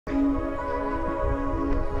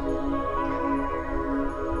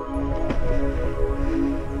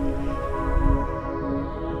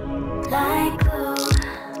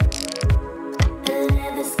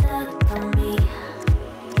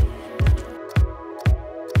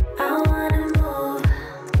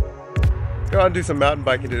going to do some mountain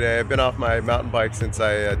biking today. I've been off my mountain bike since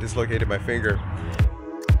I dislocated my finger.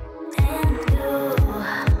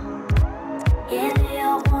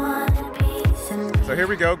 So here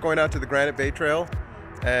we go, going out to the Granite Bay Trail.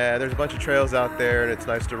 There's a bunch of trails out there and it's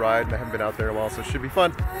nice to ride, and I haven't been out there in a while, so it should be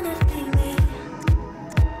fun.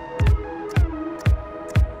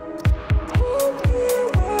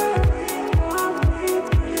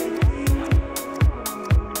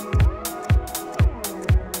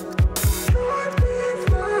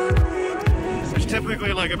 There's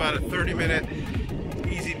typically like about a 30-minute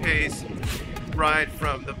easy pace ride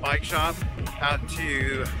from the bike shop out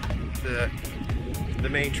to the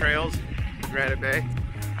main trails, Granite Bay.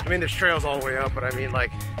 I mean, there's trails all the way up, but I mean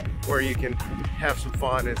like where you can have some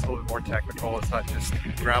fun. It's a little bit more technical. It's not just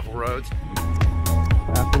gravel roads.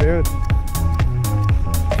 Afternoon.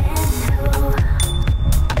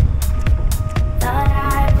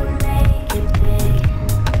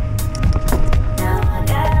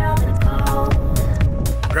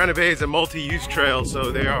 Granite Bay is a multi-use trail,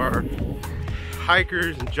 so there are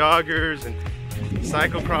hikers and joggers and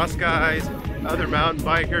cyclocross guys, other mountain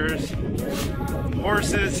bikers,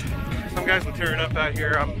 horses. Some guys will turn it up out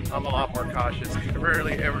here. I'm a lot more cautious. I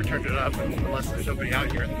rarely ever turn it up unless there's somebody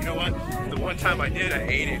out here. You know what? The one time I did, I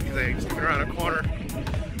ate it because I was coming around a corner,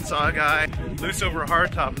 saw a guy loose over a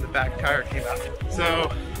hardtop and the back tire came out.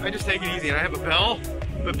 So I just take it easy, and I have a bell,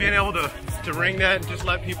 but being able to ring that and just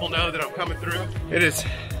let people know that I'm coming through,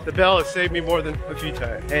 the bell has saved me more than a few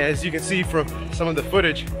times. And as you can see from some of the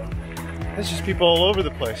footage, there's just people all over the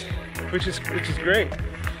place, which is great.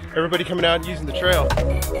 Everybody coming out and using the trail.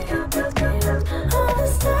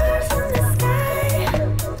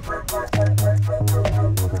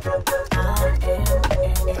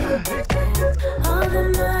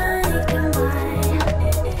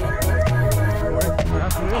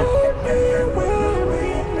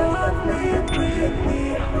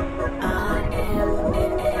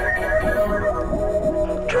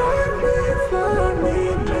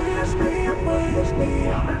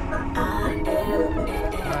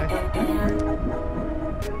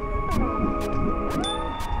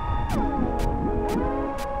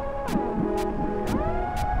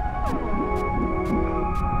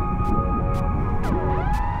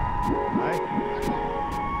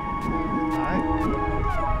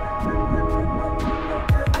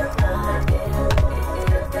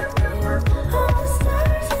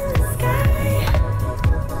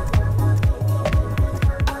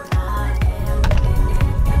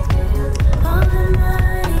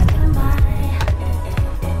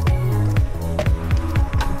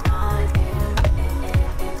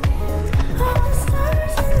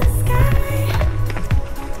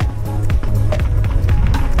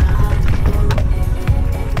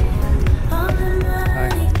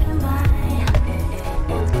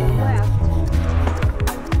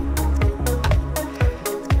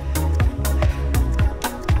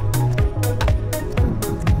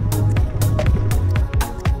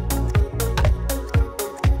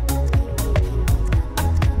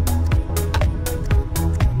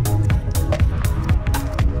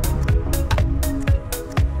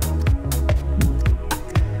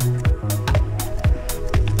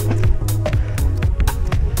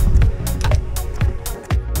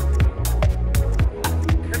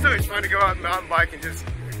 To go out and mountain bike and just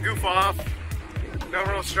goof off, no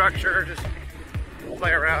real structure, just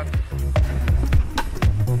play around.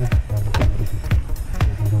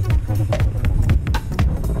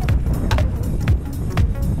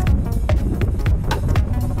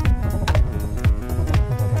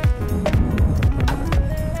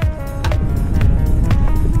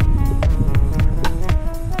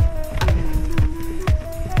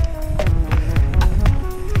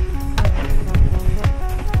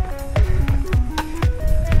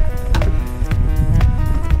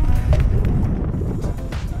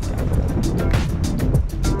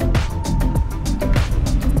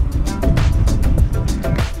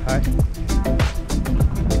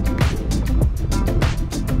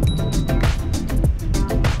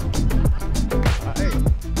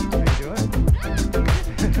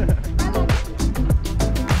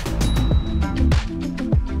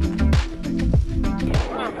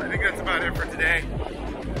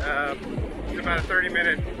 About a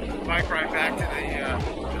 30-minute bike ride back to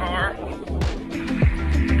the car.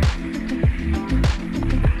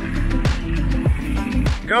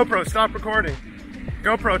 GoPro, stop recording.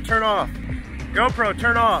 GoPro, turn off. GoPro,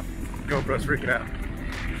 turn off. GoPro's freaking out.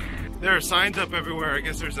 There are signs up everywhere. I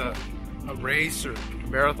guess there's a race or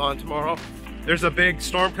marathon tomorrow. There's a big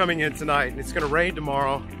storm coming in tonight, and it's gonna rain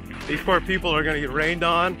tomorrow. These poor people are gonna get rained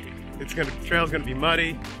on. The trail's gonna be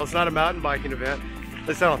muddy. Well, it's not a mountain biking event. At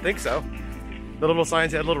least I don't think so. The little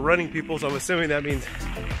signs had little running people, so I'm assuming that means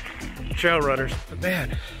trail runners. But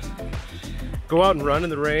man, go out and run in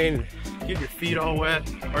the rain, get your feet all wet.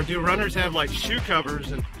 Or do runners have like shoe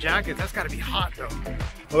covers and jackets? That's gotta be hot though.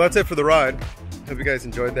 Well, that's it for the ride. Hope you guys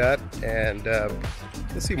enjoyed that, and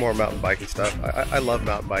you'll see more mountain biking stuff. I love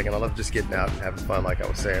mountain biking. I love just getting out and having fun, like I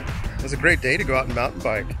was saying. It was a great day to go out and mountain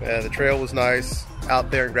bike. The trail was nice.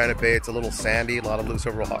 Out there in Granite Bay, it's a little sandy, a lot of loose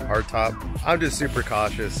over hardtop. I'm just super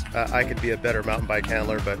cautious. I could be a better mountain bike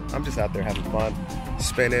handler, but I'm just out there having fun,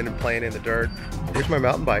 spinning and playing in the dirt. Here's my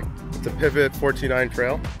mountain bike. It's a Pivot 429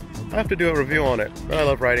 trail. I have to do a review on it, but I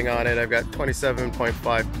love riding on it. I've got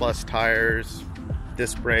 27.5 plus tires,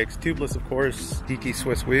 disc brakes, tubeless of course, DT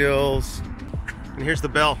Swiss wheels, and here's the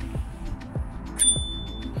bell.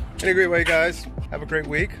 In a great way, guys. Have a great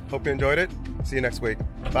week. Hope you enjoyed it. See you next week.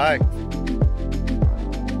 Bye.